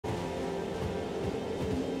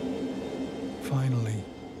Finally,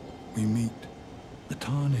 we meet the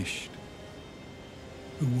tarnished,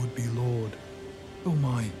 the would-be lord. Oh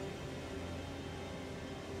my!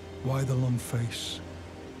 Why the long face?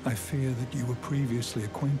 I fear that you were previously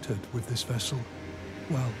acquainted with this vessel.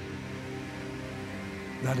 Well,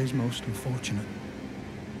 that is most unfortunate,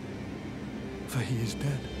 for he is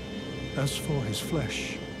dead. As for his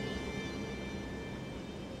flesh,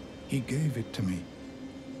 he gave it to me.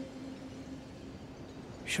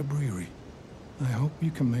 Shabriri, I hope you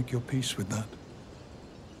can make your peace with that.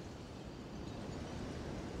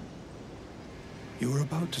 You were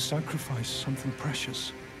about to sacrifice something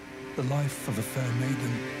precious, the life of a fair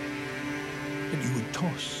maiden, that you would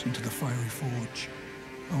toss into the fiery forge,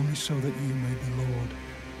 only so that you may be lord.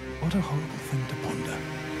 What a horrible thing to ponder.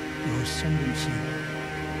 Your ascendancy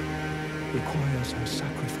requires her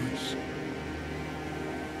sacrifice,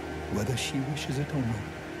 whether she wishes it or not.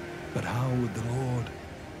 But how would the Lord,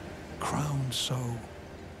 crowned so,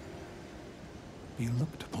 be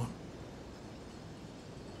looked upon?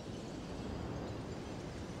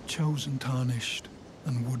 Chosen, tarnished,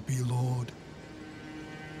 and would-be Lord,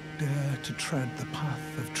 dare to tread the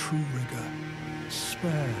path of true rigor.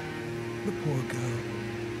 Spare the poor girl,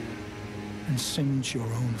 and singe your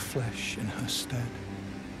own flesh in her stead.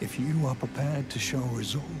 If you are prepared to show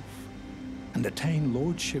resolve, and attain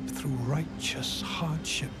lordship through righteous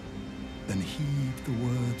hardship, then heed the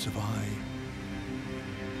words of I,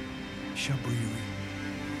 Shabriri.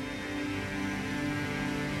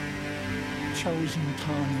 Chosen,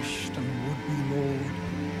 tarnished, and would-be Lord,